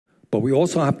But we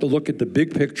also have to look at the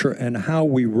big picture and how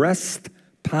we wrest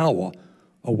power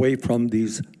away from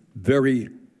these very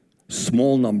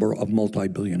small number of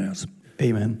multi-billionaires.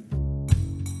 Amen.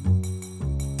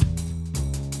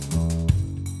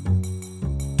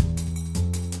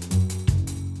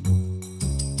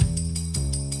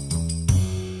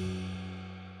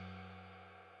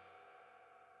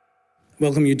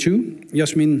 Welcome you too,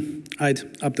 Yasmin Ait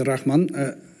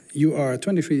Abderrahman. You are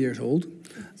 23 years old,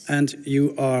 and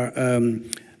you are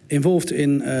involved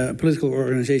in political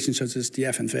organizations such as the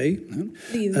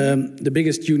FNV, the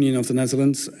biggest union of the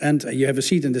Netherlands, and you have a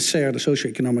seat in the SER, the Social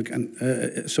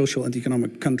and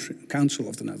Economic Council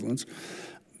of the Netherlands.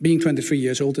 Being 23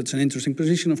 years old, it's an interesting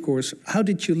position, of course. How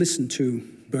did you listen to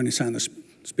Bernie Sanders'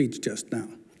 speech just now?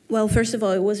 Well, first of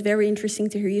all, it was very interesting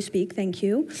to hear you speak. Thank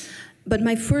you. But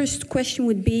my first question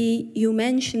would be, you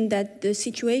mentioned that the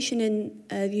situation in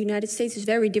the United States is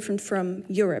very different from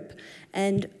Europe.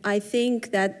 And I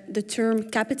think that the term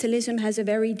capitalism has a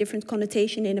very different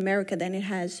connotation in America than it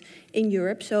has in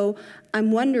Europe. So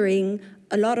I'm wondering,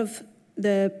 a lot of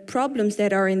the problems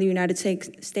that are in the United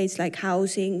States, like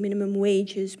housing, minimum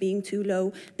wages being too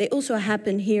low, they also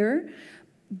happen here.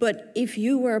 But if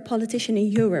you were a politician in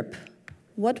Europe,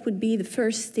 what would be the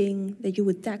first thing that you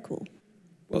would tackle?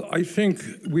 Well, I think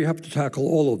we have to tackle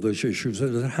all of those issues.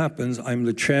 As it happens, I'm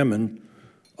the chairman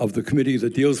of the committee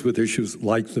that deals with issues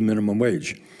like the minimum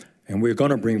wage. And we're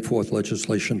going to bring forth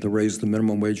legislation to raise the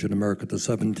minimum wage in America to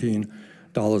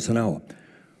 $17 an hour.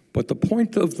 But the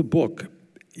point of the book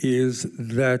is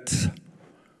that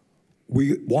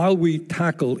while we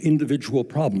tackle individual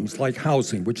problems like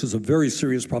housing, which is a very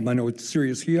serious problem, I know it's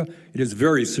serious here, it is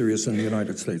very serious in the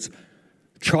United States.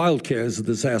 Childcare is a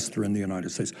disaster in the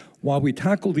United States. While we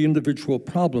tackle the individual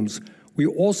problems, we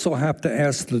also have to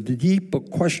ask the deeper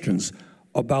questions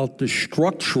about the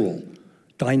structural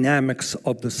dynamics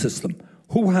of the system.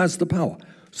 Who has the power?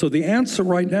 So the answer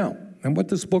right now, and what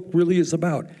this book really is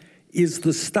about, is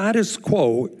the status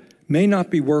quo may not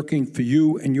be working for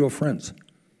you and your friends.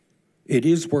 It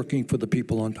is working for the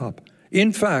people on top.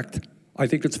 In fact, I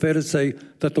think it's fair to say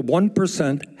that the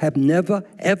 1% have never,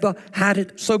 ever had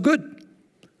it so good.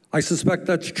 I suspect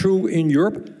that's true in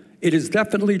Europe. It is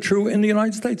definitely true in the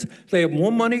United States. They have more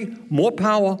money, more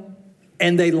power,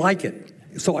 and they like it.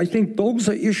 So I think those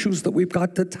are issues that we've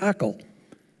got to tackle.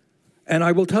 And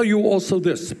I will tell you also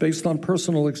this, based on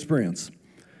personal experience,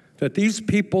 that these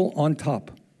people on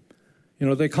top, you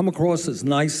know, they come across as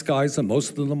nice guys, and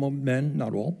most of them are men,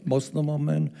 not all, most of them are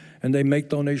men, and they make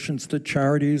donations to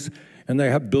charities, and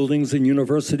they have buildings and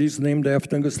universities named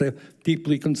after them because they're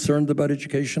deeply concerned about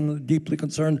education, deeply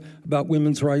concerned about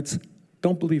women's rights.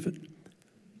 Don't believe it.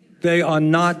 They are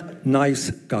not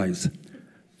nice guys.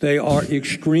 They are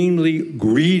extremely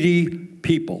greedy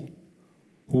people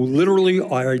who literally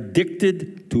are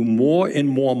addicted to more and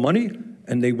more money,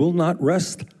 and they will not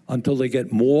rest until they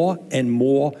get more and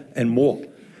more and more.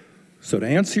 So to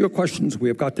answer your questions, we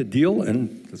have got to deal,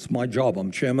 and it's my job.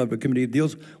 I'm chairman of a committee that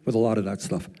deals with a lot of that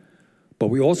stuff. But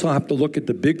we also have to look at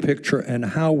the big picture and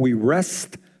how we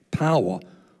wrest power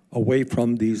away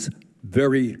from these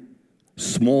very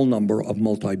small number of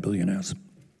multi-billionaires.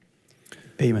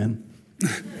 Amen.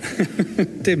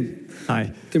 Tim.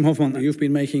 Hi. Tim Hofman, you've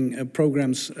been making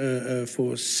programs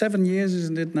for 7 years,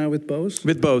 isn't it now, with Bose?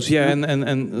 With Bose, yeah, and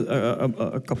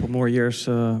a couple more years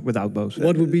without Bose.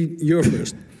 What would be your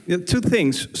first? Yeah, two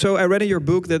things. So I read in your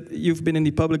book that you've been in the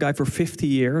public eye for 50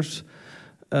 years.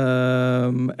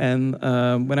 When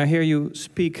I hear you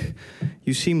speak,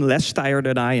 you seem less tired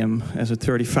than I am as a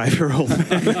 35-year-old.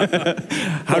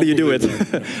 How do you do it?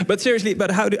 But seriously,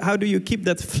 how do you keep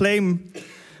that flame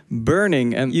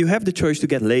burning? And you have the choice to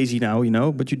get lazy now, you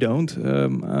know, but you don't.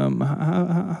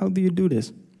 How do you do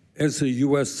this? As a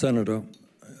U.S. Senator,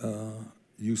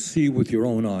 you see with your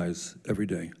own eyes every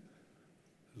day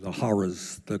the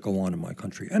horrors that go on in my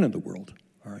country and in the world,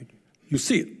 all right? You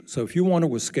see it. So if you want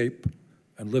to escape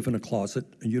and live in a closet,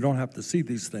 and you don't have to see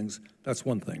these things, that's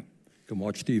one thing. You can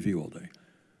watch TV all day.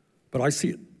 But I see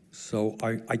it, so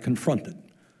I confront it.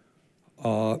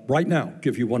 Right now,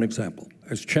 give you one example.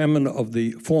 As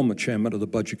former chairman of the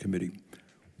Budget Committee,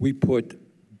 we put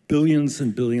billions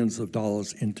and billions of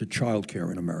dollars into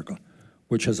childcare in America,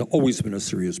 which has always been a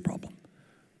serious problem.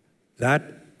 That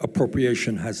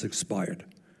appropriation has expired.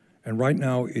 And right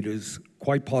now, it is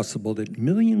quite possible that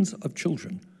millions of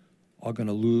children are going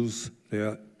to lose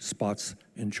their spots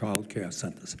in child care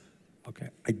centers. Okay,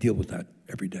 I deal with that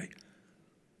every day.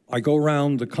 I go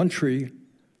around the country,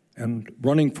 and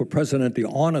running for president, the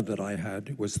honor that I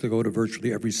had was to go to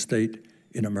virtually every state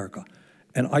in America.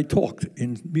 And I talked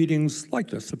in meetings like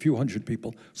this, a few hundred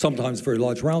people, sometimes very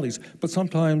large rallies, but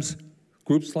sometimes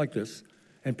groups like this.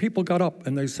 And people got up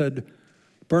and they said,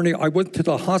 Bernie, I went to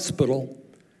the hospital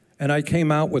and I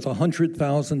came out with a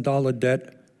 $100,000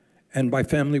 debt and my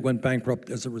family went bankrupt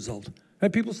as a result.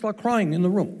 And people start crying in the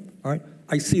room, all right?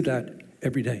 I see that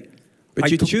every day. But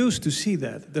you choose to see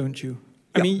that, don't you?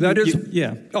 I mean, that is,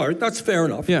 yeah. All right, that's fair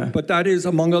enough. Yeah. But that is,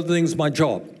 among other things, my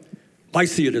job. I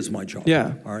see it as my job.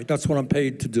 Yeah. All right, that's what I'm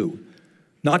paid to do,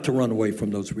 not to run away from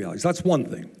those realities. That's one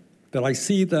thing, that I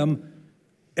see them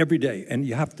every day, and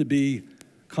you have to be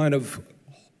kind of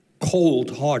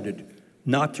cold-hearted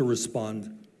not to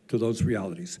respond to those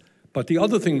realities. But the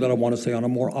other thing that I want to say on a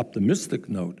more optimistic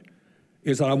note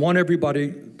is that I want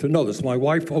everybody to know this. My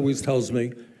wife always tells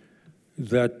me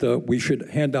that we should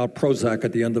hand out Prozac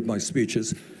at the end of my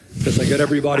speeches because I get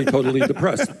everybody totally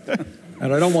depressed.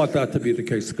 And I don't want that to be the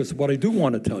case, because what I do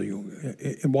want to tell you,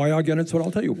 and why I get into it, I'll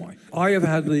tell you why. I have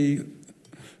had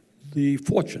the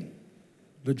fortune,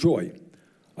 the joy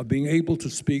of being able to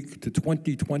speak to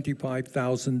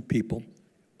 25,000 people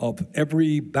of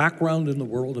every background in the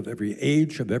world, of every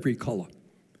age, of every color,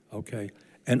 okay?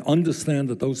 And understand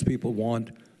that those people want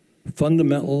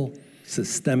fundamental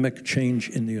systemic change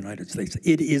in the United States.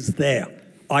 It is there.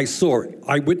 I saw it.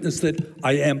 I witnessed it.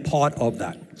 I am part of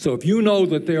that. So if you know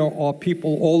that there are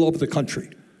people all over the country,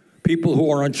 people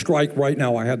who are on strike right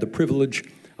now, I had the privilege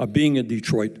of being in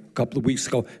Detroit a couple of weeks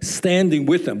ago, standing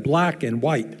with them, black and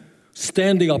white,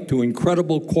 standing up to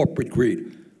incredible corporate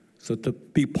greed. So to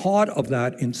be part of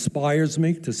that inspires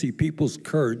me, to see people's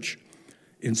courage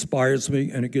inspires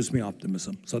me, and it gives me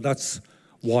optimism. So that's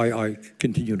why I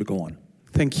continue to go on.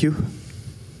 Thank you.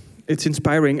 It's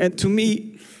inspiring. And to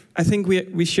me, I think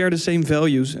we share the same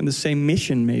values and the same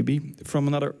mission, maybe, from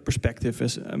another perspective.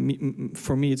 As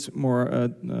for me, it's more,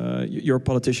 you're a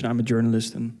politician, I'm a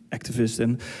journalist and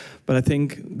activist. But I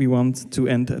think we want to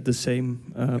end at the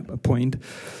same point.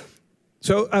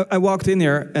 So I walked in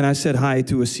there and I said hi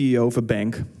to a CEO of a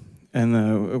bank. And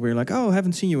we were like, oh, I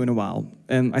haven't seen you in a while.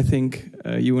 And I think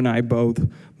you and I both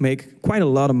make quite a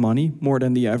lot of money, more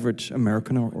than the average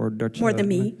American or Dutch. More than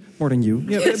me. More than you.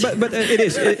 Yeah, but it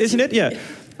is, isn't it? Yeah.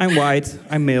 I'm white,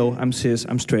 I'm male, I'm cis,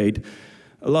 I'm straight.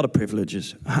 A lot of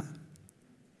privileges.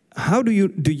 How do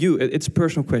you, it's a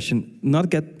personal question, not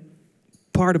get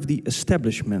part of the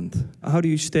establishment? How do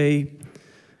you stay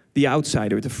the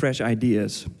outsider with the fresh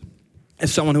ideas?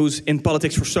 As someone who's in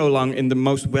politics for so long in the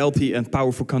most wealthy and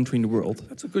powerful country in the world?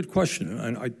 That's a good question,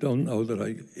 and I don't know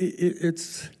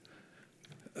that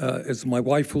as my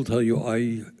wife will tell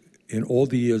you, in all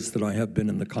the years that I have been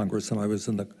in the Congress, and I was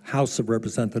in the House of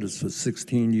Representatives for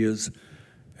 16 years,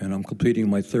 and I'm completing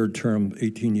my third term,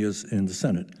 18 years in the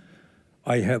Senate,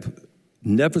 I have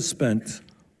never spent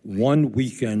one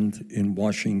weekend in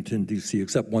Washington, D.C.,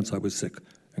 except once I was sick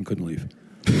and couldn't leave.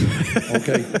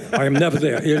 Okay? I am never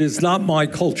there. It is not my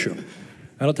culture. And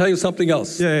I'll tell you something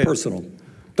else, personal.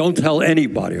 Don't tell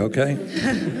anybody, okay?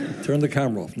 Turn the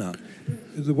camera off now.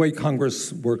 The way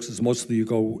Congress works is mostly you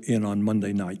go in on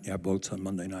Monday night. You have votes on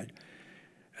Monday night.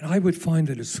 And I would find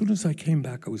that as soon as I came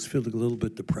back, I was feeling a little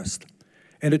bit depressed.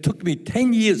 And it took me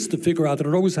 10 years to figure out that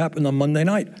it always happened on Monday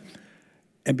night.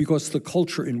 And because the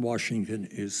culture in Washington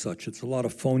is such, it's a lot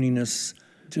of phoniness,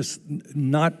 just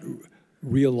not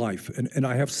real life. And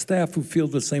I have staff who feel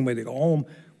the same way. They go home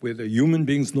where they're human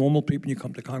beings, normal people, and you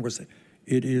come to Congress.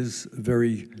 It is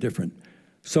very different.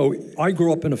 So I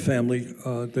grew up in a family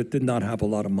that did not have a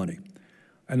lot of money.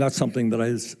 And that's something that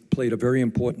has played a very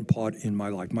important part in my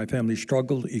life. My family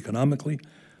struggled economically,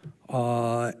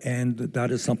 and that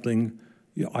is something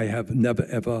I have never,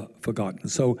 ever forgotten.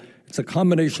 So it's a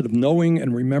combination of knowing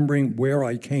and remembering where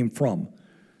I came from,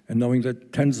 and knowing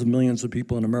that tens of millions of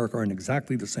people in America are in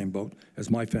exactly the same boat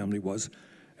as my family was.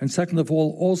 And second of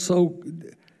all, also,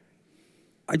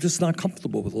 I'm just not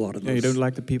comfortable with a lot of those. Yeah, you don't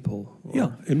like the people? Or?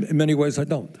 Yeah, in many ways I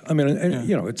don't. I mean, and,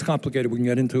 you know, it's complicated. We can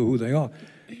get into who they are.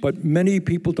 But many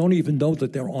people don't even know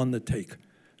that they're on the take.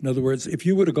 In other words, if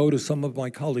you were to go to some of my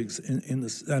colleagues in the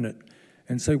Senate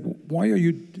and say, why are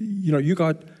you, you know, you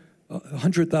got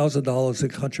 $100,000 in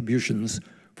contributions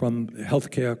from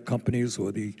healthcare companies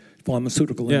or the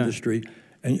pharmaceutical industry,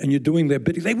 and you're doing their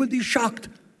bidding, they would be shocked.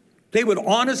 They would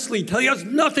honestly tell you, it has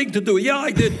nothing to do. Yeah,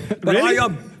 I did, but really?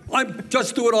 I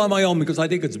just do it on my own because I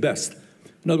think it's best.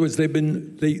 In other words, they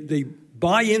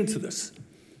buy into this.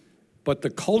 But the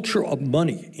culture of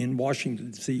money in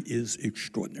Washington, D.C. is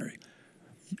extraordinary.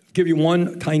 I'll give you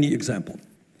one tiny example.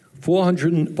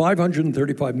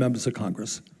 535 members of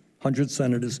Congress, 100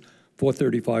 senators,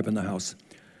 435 in the House.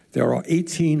 There are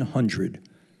 1,800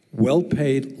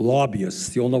 well-paid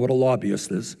lobbyists. You all know what a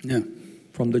lobbyist is? Yeah.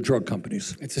 from the drug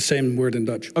companies. It's the same word in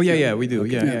Dutch. Oh, yeah, we do.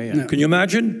 Okay. Yeah. Can you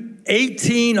imagine?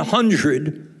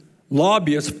 1,800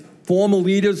 lobbyists, former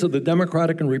leaders of the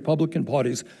Democratic and Republican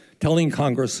parties, telling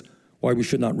Congress why we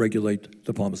should not regulate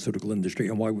the pharmaceutical industry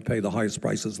and why we pay the highest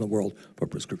prices in the world for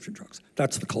prescription drugs.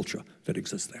 That's the culture that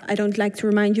exists there. I don't like to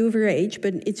remind you of your age,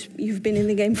 but you've been in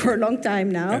the game for a long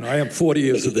time now. And I am 40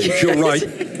 years of age. You're right.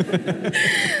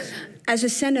 As a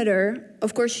senator,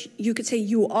 of course, you could say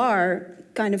you are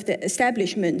kind of the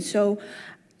establishment. So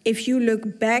if you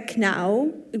look back now,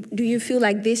 do you feel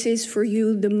like this is for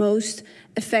you the most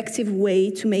effective way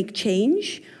to make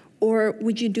change? Or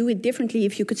would you do it differently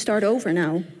if you could start over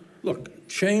now? Look,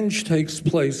 change takes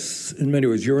place in many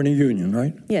ways. You're in a union,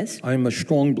 right? Yes. I'm a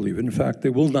strong believer. In fact,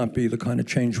 there will not be the kind of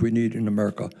change we need in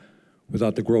America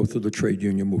without the growth of the trade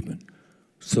union movement.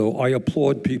 So I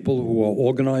applaud people who are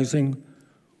organizing,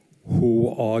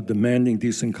 who are demanding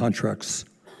decent contracts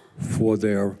for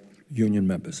their union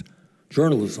members.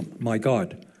 Journalism, my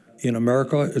God. In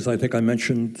America, as I think I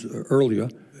mentioned earlier,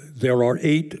 there are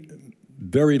 8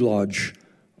 very large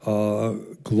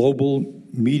global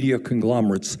media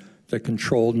conglomerates that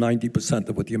control 90%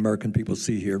 of what the American people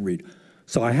see, hear, and read.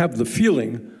 So I have the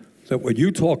feeling that what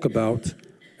you talk about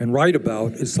and write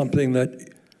about is something that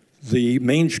the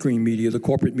mainstream media, the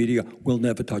corporate media, will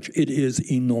never touch. It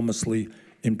is enormously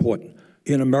important.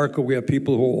 In America, we have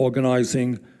people who are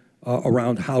organizing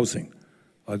around housing.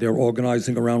 They're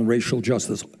organizing around racial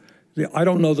justice. I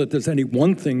don't know that there's any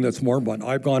one thing that's more important.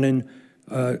 I've gone in,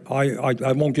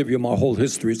 I won't give you my whole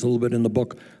history. It's a little bit in the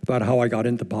book about how I got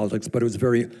into politics, but it was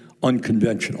very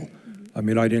unconventional. I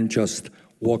mean, I didn't just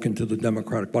walk into the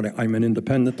Democratic Party. I'm an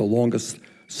independent, the longest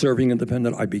serving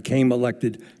independent. I became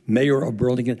elected mayor of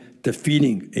Burlington,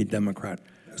 defeating a Democrat.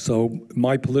 So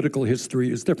my political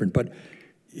history is different. But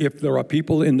if there are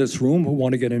people in this room who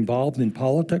want to get involved in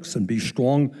politics and be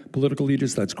strong political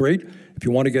leaders, that's great. If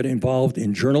you want to get involved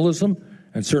in journalism,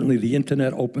 and certainly the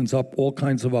internet opens up all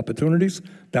kinds of opportunities,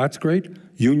 that's great.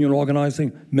 Union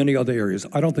organizing, many other areas.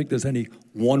 I don't think there's any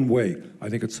one way. I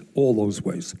think it's all those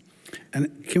ways.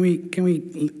 And can we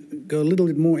go a little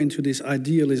bit more into this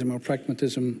idealism or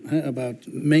pragmatism about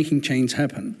making change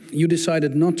happen? You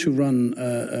decided not to run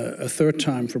a third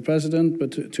time for president,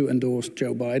 but to endorse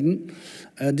Joe Biden.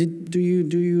 Do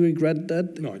you regret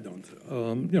that? No, I don't.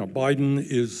 Biden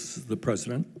is the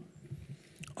president.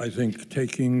 I think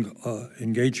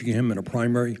engaging him in a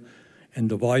primary and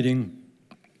dividing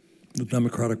the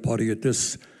Democratic Party at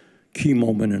this key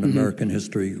moment in American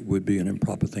history would be an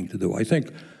improper thing to do. I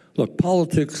think, look,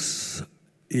 politics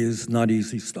is not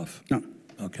easy stuff. No.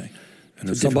 Okay. And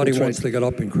if somebody wants to get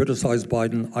up and criticize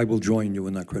Biden, I will join you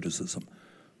in that criticism.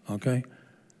 Okay?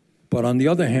 But on the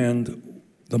other hand,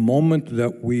 the moment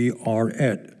that we are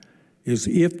at is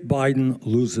if Biden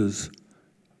loses,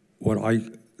 what I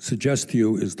suggest to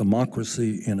you is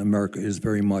democracy in America is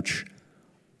very much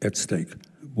at stake.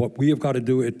 What we have got to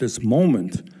do at this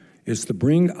moment is to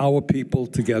bring our people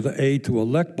together, to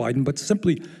elect Biden, but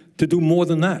simply to do more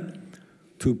than that,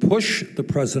 to push the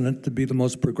president to be the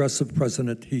most progressive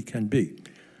president he can be.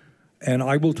 And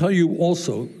I will tell you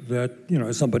also that,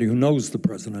 as somebody who knows the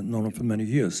president, known him for many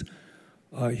years,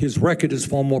 his record is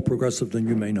far more progressive than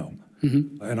you may know.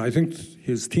 And I think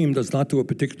his team does not do a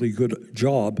particularly good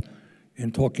job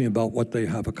in talking about what they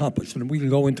have accomplished. And we can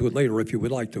go into it later if you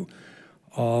would like to.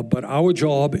 But our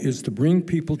job is to bring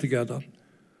people together,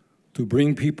 to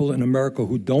bring people in America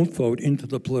who don't vote into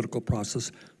the political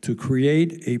process, to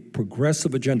create a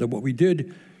progressive agenda. What we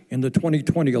did in the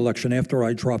 2020 election after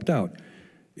I dropped out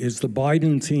is the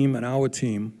Biden team and our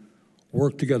team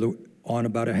worked together on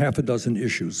about a half a dozen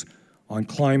issues on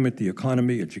climate, the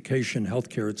economy, education,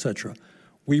 healthcare, et cetera.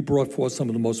 We brought forth some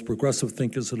of the most progressive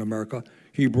thinkers in America.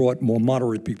 He brought more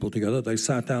moderate people together. They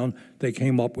sat down, they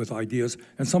came up with ideas,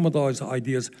 and some of those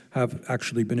ideas have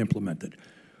actually been implemented.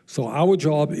 So our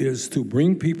job is to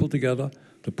bring people together,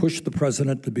 to push the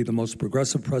president to be the most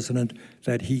progressive president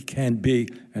that he can be,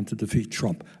 and to defeat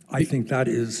Trump. I think that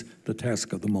is the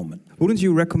task of the moment. Wouldn't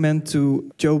you recommend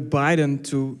to Joe Biden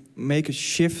to make a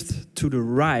shift to the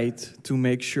right to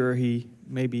make sure he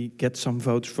maybe get some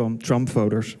votes from Trump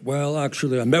voters? Well,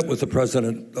 actually, I met with the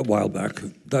president a while back.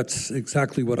 That's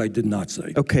exactly what I did not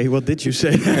say. Okay, what did you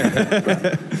say?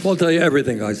 Well, I'll tell you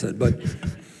everything I said, but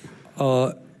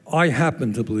I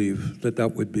happen to believe that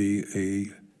that would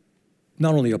be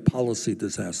not only a policy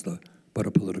disaster, but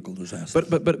a political disaster.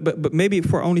 But maybe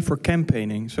only for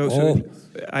campaigning. So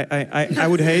I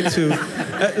would hate to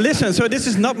listen. So this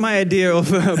is not my idea of.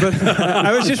 But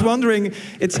I was just wondering.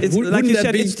 It's like you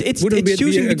said. It's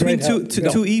choosing between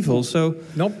two evils. So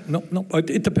no.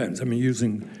 It depends. I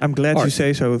mean, I'm glad you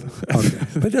say so. Okay.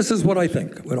 But this is what I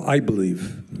think. What I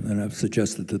believe, and I've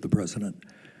suggested to the president,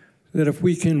 that if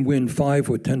we can win 5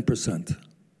 or 10%,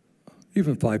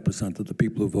 even 5% of the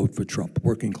people who vote for Trump,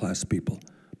 working class people,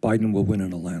 Biden will win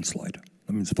in a landslide.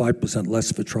 That means 5%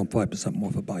 less for Trump, 5%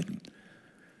 more for Biden.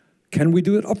 Can we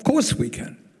do it? Of course we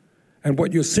can. And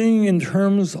what you're seeing in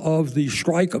terms of the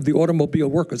strike of the automobile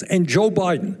workers and Joe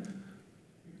Biden,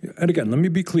 and again, let me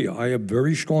be clear, I have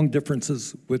very strong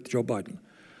differences with Joe Biden.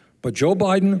 But Joe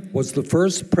Biden was the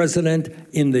first president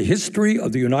in the history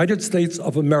of the United States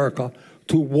of America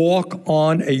to walk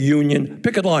on a union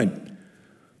picket line,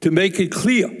 to make it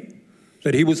clear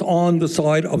that he was on the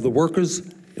side of the workers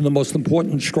in the most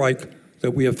important strike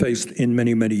that we have faced in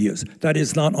many, many years. That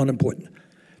is not unimportant.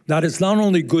 That is not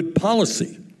only good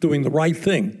policy, doing the right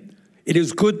thing, it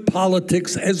is good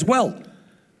politics as well.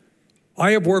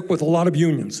 I have worked with a lot of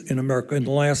unions in America in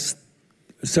the last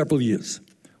several years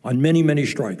on many, many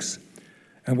strikes.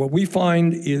 And what we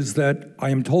find is that I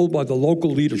am told by the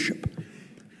local leadership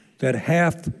that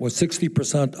half or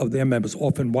 60% of their members,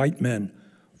 often white men,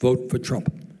 vote for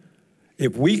Trump.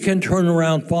 If we can turn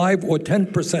around 5 or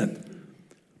 10%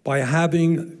 by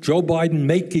having Joe Biden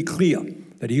make it clear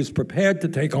that he is prepared to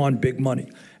take on big money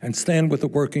and stand with the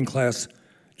working class,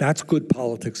 that's good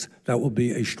politics. That will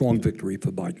be a strong victory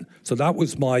for Biden. So that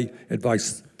was my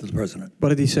advice to the president. What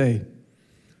did he say?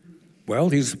 Well,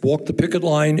 he's walked the picket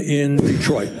line in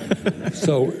Detroit.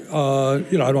 So,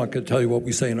 I'm not going to tell you what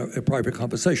we say in a private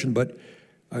conversation, but,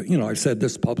 I've said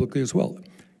this publicly as well.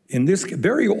 In this,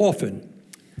 very often,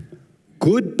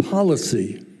 good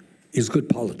policy is good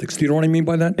politics. Do you know what I mean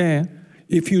by that? Yeah.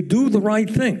 If you do the right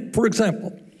thing, for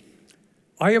example,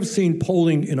 I have seen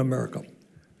polling in America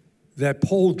that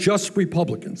polled just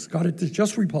Republicans,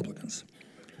 just Republicans.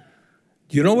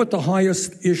 Do you know what the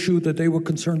highest issue that they were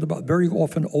concerned about? Very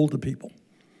often older people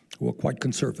who are quite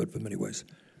conservative in many ways.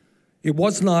 It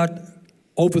was not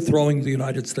overthrowing the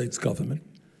United States government.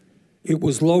 It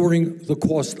was lowering the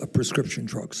cost of prescription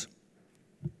drugs.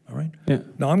 All right? Yeah.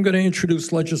 Now, I'm going to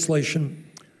introduce legislation,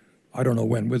 I don't know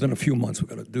when, within a few months.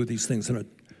 We're going to do these things in a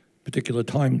particular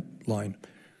timeline,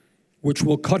 which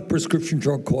will cut prescription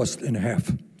drug costs in half.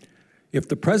 If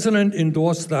the president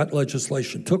endorsed that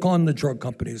legislation, took on the drug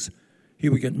companies, he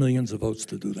would get millions of votes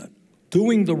to do that.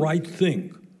 Doing the right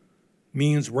thing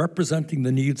means representing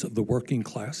the needs of the working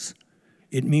class.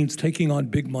 It means taking on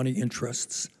big money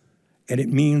interests. And it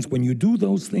means when you do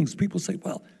those things, people say,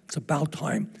 well, it's about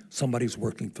time somebody's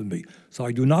working for me. So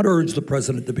I do not urge the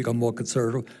president to become more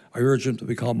conservative. I urge him to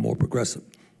become more progressive.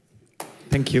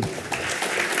 Thank you.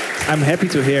 I'm happy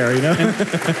to hear,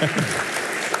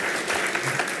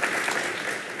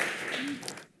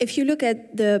 If you look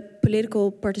at the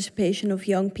political participation of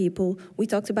young people, we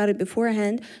talked about it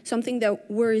beforehand. Something that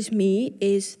worries me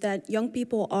is that young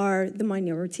people are the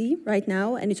minority right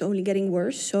now, and it's only getting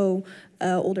worse. So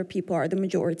older people are the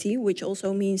majority, which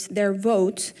also means their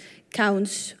vote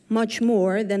counts much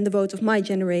more than the vote of my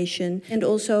generation. And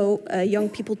also young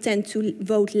people tend to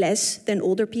vote less than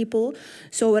older people.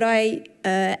 So what I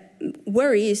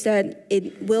worry is that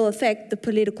it will affect the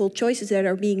political choices that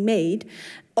are being made.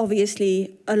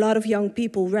 Obviously, a lot of young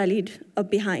people rallied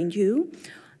up behind you.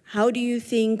 How do you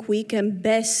think we can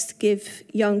best give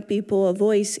young people a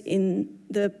voice in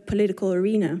the political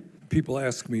arena? People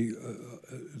ask me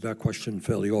that question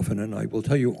fairly often, and I will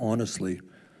tell you honestly,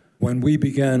 when we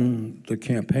began the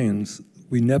campaigns,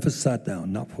 we never sat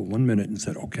down, not for 1 minute, and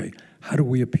said, okay, how do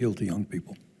we appeal to young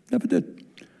people? Never did.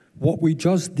 What we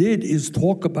just did is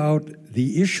talk about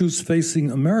the issues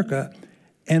facing America.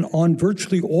 And on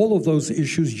virtually all of those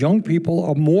issues, young people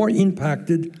are more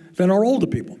impacted than our older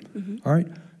people. All right?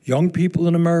 Young people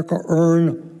in America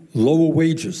earn lower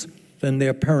wages than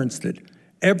their parents did.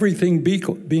 Everything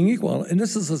being equal, and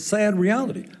this is a sad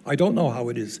reality. I don't know how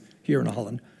it is here in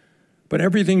Holland, but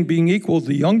everything being equal,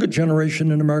 the younger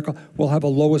generation in America will have a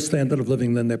lower standard of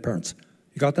living than their parents.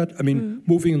 You got that? I mean,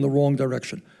 moving in the wrong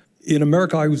direction. In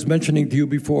America, I was mentioning to you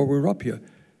before we were up here,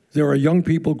 there are young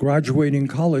people graduating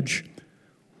college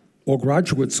or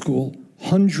graduate school,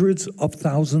 hundreds of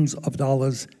thousands of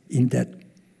dollars in debt,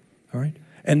 all right?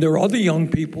 And there are other young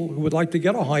people who would like to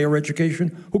get a higher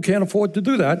education who can't afford to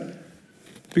do that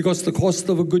because the cost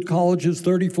of a good college is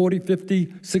 $30,000,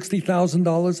 $40,000, $50,000,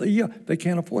 $60,000 a year. They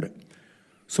can't afford it.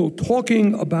 So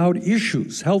talking about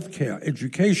issues, healthcare,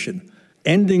 education,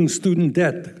 ending student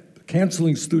debt,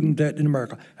 canceling student debt in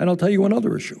America. And I'll tell you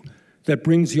another issue that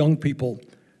brings young people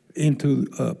into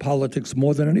politics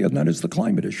more than any other, and that is the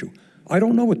climate issue. I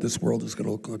don't know what this world is going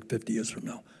to look like 50 years from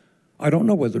now. I don't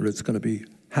know whether it's going to be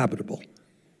habitable.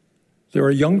 There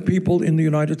are young people in the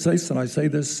United States, and I say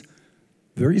this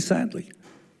very sadly,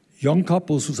 young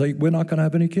couples who say, we're not going to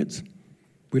have any kids.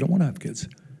 We don't want to have kids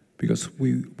because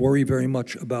we worry very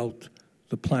much about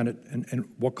the planet and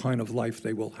what kind of life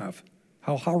they will have.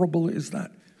 How horrible is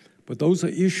that? But those are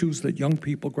issues that young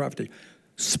people gravitate.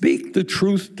 Speak the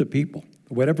truth to people,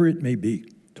 whatever it may be.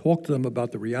 Talk to them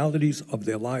about the realities of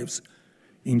their lives.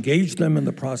 Engage them in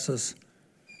the process,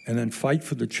 and then fight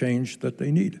for the change that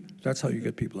they need. That's how you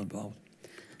get people involved.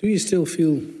 Do you still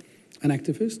feel an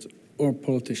activist or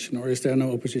politician, or is there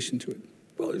no opposition to it?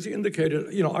 Well, as you indicated,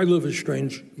 I live a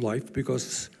strange life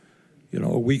because,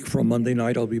 a week from Monday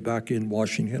night, I'll be back in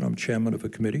Washington. I'm chairman of a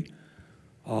committee.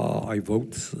 I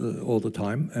vote all the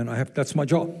time, and that's my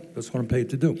job. That's what I'm paid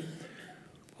to do.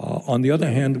 On the other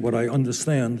hand, what I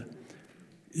understand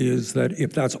is that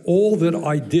if that's all that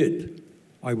I did,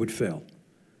 I would fail.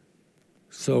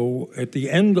 So at the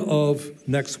end of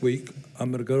next week,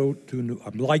 I'm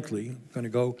likely going to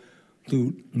go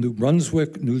to New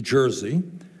Brunswick, New Jersey,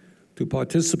 to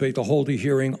participate, to hold a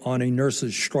hearing on a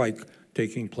nurses' strike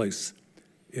taking place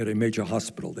at a major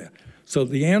hospital there. So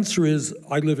the answer is,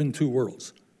 I live in two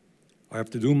worlds. I have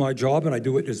to do my job, and I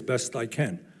do it as best I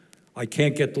can. I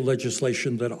can't get the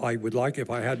legislation that I would like. If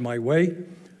I had my way,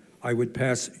 I would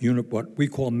pass what we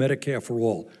call Medicare for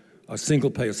all, a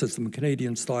single-payer system, a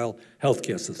Canadian-style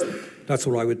healthcare system. That's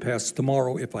what I would pass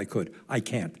tomorrow if I could. I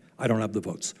can't. I don't have the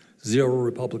votes. 0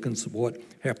 Republicans support,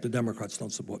 half the Democrats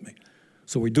don't support me.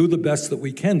 So we do the best that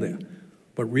we can there.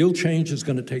 But real change is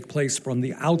going to take place from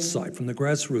the outside, from the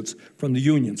grassroots, from the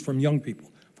unions, from young people,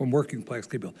 from working class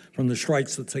people, from the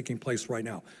strikes that are taking place right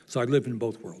now. So I live in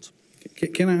both worlds.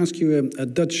 Can I ask you a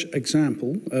Dutch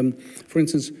example? For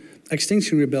instance,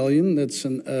 Extinction Rebellion, that's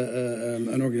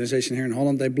an organization here in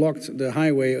Holland, they blocked the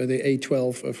highway, the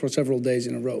A12, for several days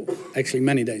in a row, actually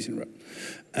many days in a row.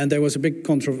 And there was a big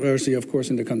controversy, of course,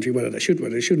 in the country, whether they should,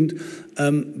 whether they shouldn't.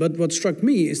 But what struck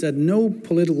me is that no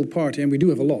political party, and we do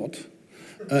have a lot,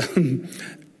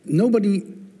 nobody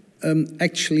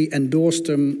actually endorsed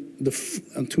them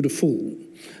to the full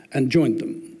and joined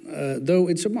them, though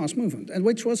it's a mass movement, and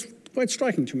which was quite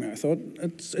striking to me. I thought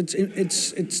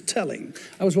it's telling.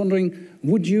 I was wondering,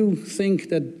 would you think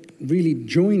that really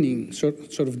joining sort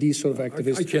of these sort of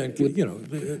activists? I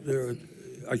can't.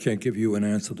 I can't give you an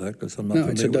answer to that because I'm not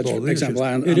familiar with all the example.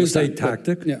 issues. It is a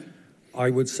tactic. Yeah. I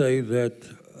would say that,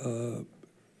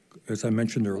 as I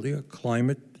mentioned earlier,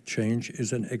 climate change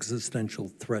is an existential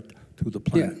threat to the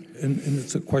planet. Yeah. And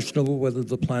it's a question of whether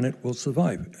the planet will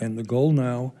survive. And the goal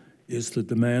now is to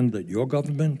demand that your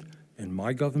government and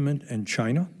my government and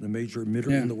China, the major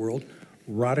emitter in the world,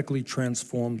 radically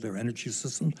transform their energy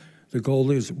system. The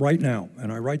goal is right now,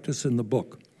 and I write this in the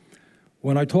book,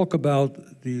 when I talk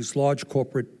about these large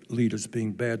corporate leaders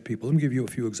being bad people, let me give you a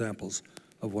few examples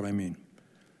of what I mean.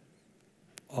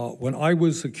 When I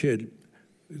was a kid,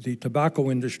 the tobacco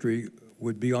industry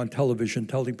would be on television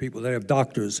telling people they have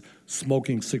doctors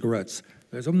smoking cigarettes.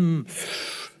 They say,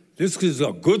 this is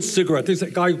a good cigarette. This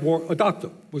guy, a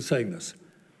doctor, was saying this.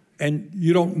 And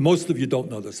most of you don't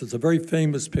know this. It's a very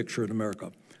famous picture in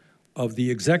America of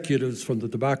the executives from the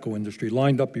tobacco industry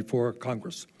lined up before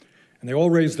Congress. And they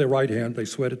all raise their right hand. They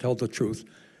swear to tell the truth.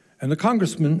 And the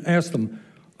congressman asked them,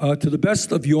 to the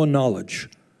best of your knowledge,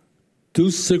 do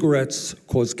cigarettes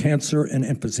cause cancer and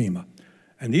emphysema?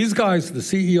 And these guys, the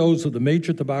CEOs of the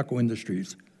major tobacco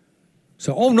industries,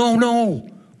 said, oh, no,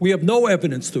 we have no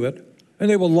evidence to it. And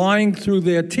they were lying through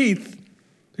their teeth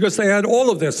because they had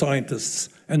all of their scientists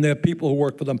and their people who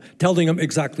worked for them telling them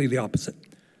exactly the opposite.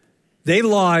 They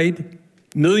lied.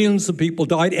 Millions of people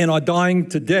died and are dying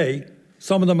today.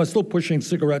 Some of them are still pushing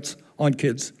cigarettes on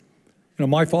kids.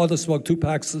 My father smoked 2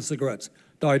 packs of cigarettes,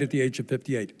 died at the age of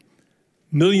 58.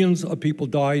 Millions of people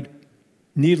died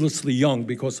needlessly young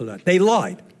because of that. They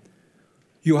lied.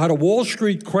 You had a Wall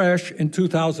Street crash in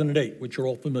 2008, which you're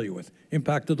all familiar with,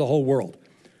 impacted the whole world.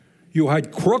 You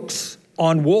had crooks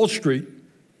on Wall Street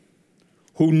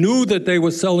who knew that they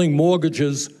were selling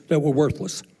mortgages that were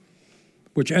worthless,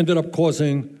 which ended up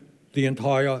causing the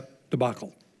entire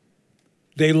debacle.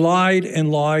 They lied and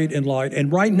lied and lied.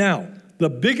 And right now, the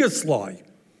biggest lie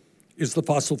is the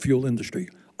fossil fuel industry.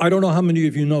 I don't know how many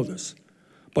of you know this,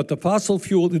 but the fossil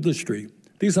fuel industry,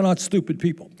 these are not stupid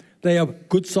people. They have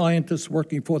good scientists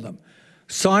working for them.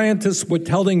 Scientists were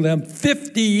telling them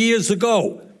 50 years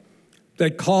ago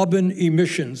that carbon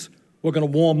emissions were going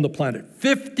to warm the planet.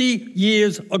 50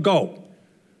 years ago.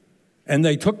 And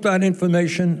they took that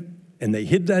information and they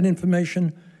hid that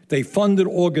information. They funded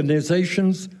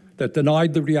organizations that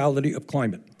denied the reality of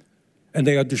climate. And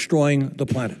they are destroying the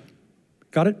planet.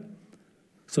 Got it?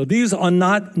 So these are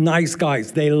not nice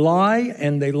guys. They lie,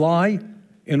 and they lie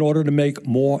in order to make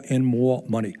more and more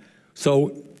money.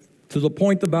 So to the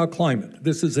point about climate,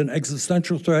 this is an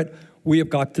existential threat. We have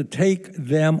got to take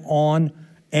them on,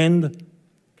 end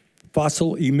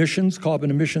fossil emissions, carbon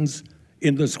emissions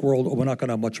in this world, or we're not going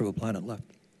to have much of a planet left.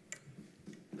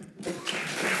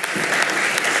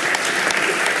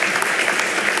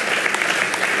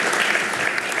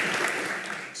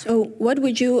 So what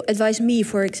would you advise me,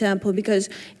 for example? Because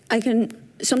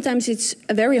sometimes it's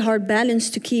a very hard balance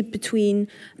to keep between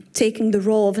taking the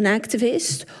role of an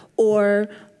activist or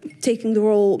taking the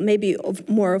role maybe of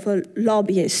more of a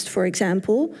lobbyist, for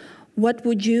example. What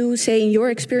would you say in your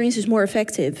experience is more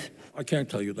effective? I can't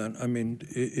tell you that. I mean,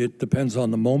 it depends on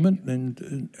the moment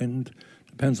and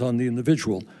depends on the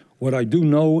individual. What I do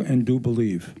know and do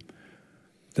believe,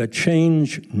 that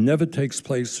change never takes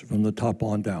place from the top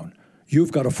on down.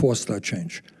 You've got to force that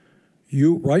change.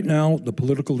 Right now, the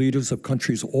political leaders of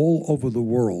countries all over the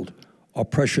world are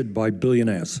pressured by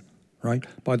billionaires, right?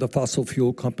 By the fossil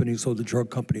fuel companies or the drug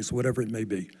companies, whatever it may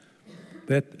be.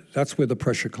 That's where the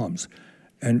pressure comes.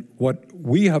 And what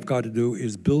we have got to do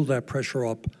is build that pressure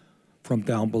up from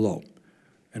down below.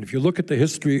 And if you look at the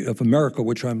history of America,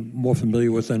 which I'm more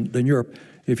familiar with than Europe,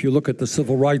 if you look at the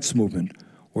civil rights movement,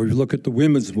 or if you look at the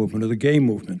women's movement or the gay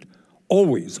movement,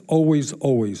 always, always,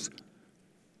 always,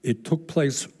 it took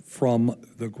place from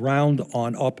the ground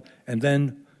on up, and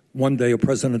then one day a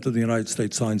president of the United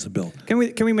States signs a bill. Can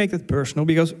we make that personal?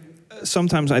 Because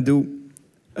sometimes I do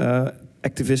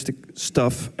activistic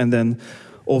stuff, and then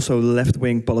also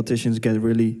left-wing politicians get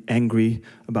really angry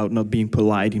about not being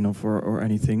polite enough or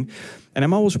anything. And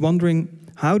I'm always wondering,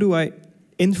 how do I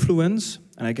influence,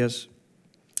 and I guess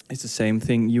it's the same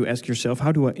thing you ask yourself,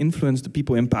 how do I influence the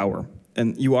people in power?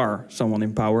 And you are someone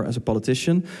in power as a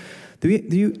politician. Do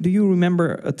you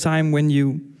remember a time when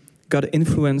you got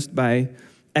influenced by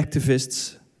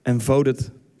activists and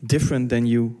voted different than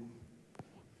you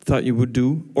thought you would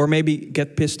do, or maybe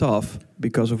get pissed off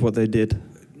because of what they did?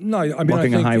 No, I mean,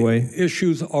 blocking a highway.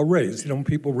 Issues are raised. You know,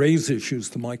 people raise issues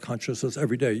to my consciousness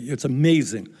every day. It's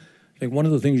amazing. I think one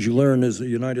of the things you learn as a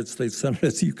United States Senator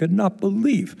is you cannot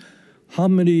believe how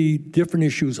many different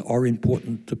issues are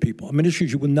important to people. I mean,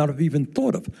 issues you would not have even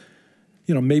thought of.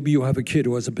 You know, maybe you have a kid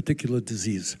who has a particular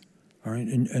disease, all right?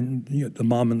 And you know, the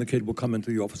mom and the kid will come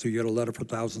into the office, or you get a letter from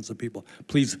thousands of people.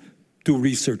 Please do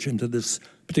research into this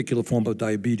particular form of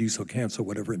diabetes or cancer,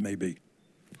 whatever it may be.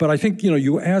 But I think, you know,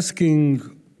 you're asking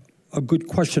a good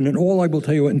question, and all I will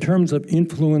tell you in terms of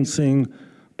influencing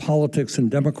politics in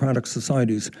democratic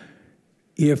societies,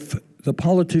 if the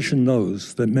politician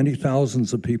knows that many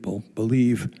thousands of people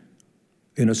believe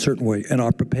in a certain way and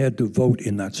are prepared to vote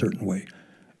in that certain way,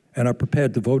 and are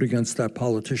prepared to vote against that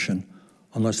politician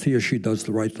unless he or she does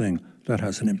the right thing, that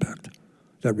has an impact.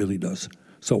 That really does.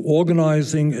 So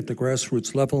organizing at the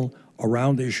grassroots level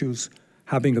around issues,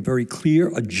 having a very clear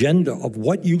agenda of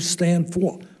what you stand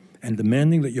for, and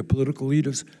demanding that your political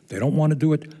leaders, if they don't want to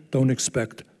do it, don't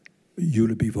expect you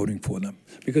to be voting for them.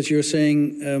 Because you're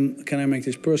saying, can I make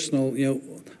this personal, you know,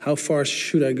 how far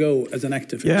should I go as an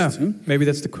activist? Yeah, huh? Maybe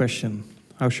that's the question.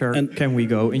 How far can we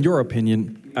go? In your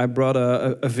opinion, I brought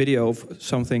a video of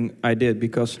something I did,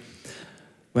 because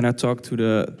when I talked to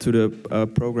the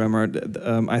programmer,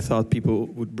 I thought people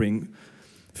would bring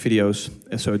videos,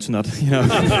 so it's not, you know,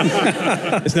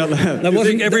 it's not. I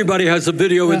think everybody has a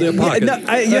video in their pocket.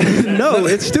 No,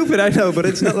 it's stupid, I know, but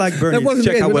it's not like Bernie.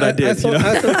 Check out what I did.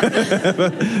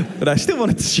 But I still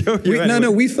wanted to show you.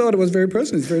 No, we thought it was very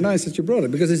personal. It's very nice that you brought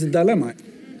it, because it's a dilemma.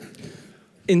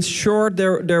 In short,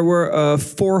 there were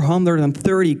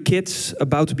 430 kids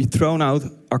about to be thrown out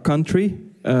our country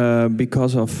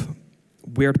because of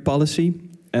weird policy,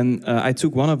 and I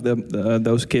took one of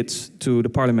those kids to the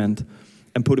parliament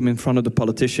and put him in front of the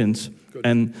politicians. Good.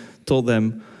 And told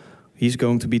them, he's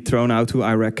going to be thrown out to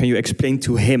Iraq. Can you explain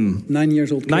to him? 9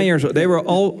 years old. 9 years old. They were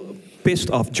all pissed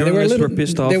off. Journalists were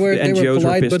pissed off. The NGOs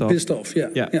were pissed off. Pissed off.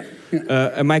 Yeah.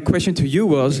 And my question to you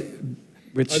was,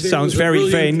 which sounds very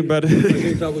vain, but I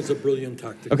think that was a brilliant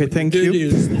tactic. Okay, thank you.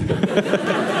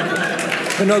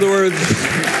 In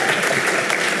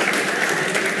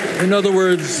other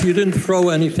words, you didn't throw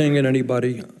anything at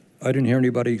anybody. I didn't hear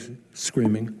anybody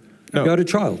screaming. No. You got a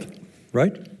child,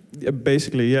 right? Yeah,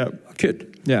 basically, yeah. A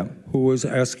kid. Yeah. Who was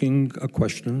asking a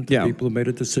question to people who made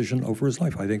a decision over his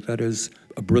life. I think that is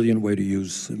a brilliant way to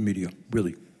use media,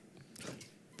 really.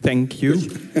 Thank you.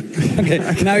 Okay,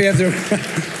 now you have to...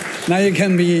 Now you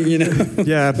can be, you know,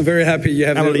 yeah, I'm very happy you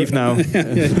have. I will leave now.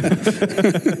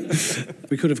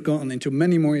 We could have gone into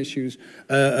many more issues,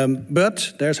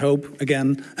 but there's hope.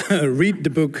 Again, read the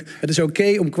book. Het is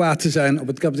oké om kwaad te zijn op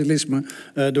het kapitalisme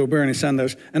door Bernie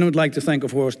Sanders. And I would like to thank,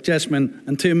 of course, Yasmin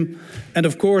and Tim, and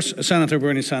of course, Senator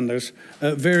Bernie Sanders,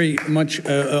 very much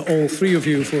all three of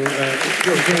you for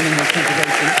joining this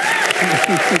conversation.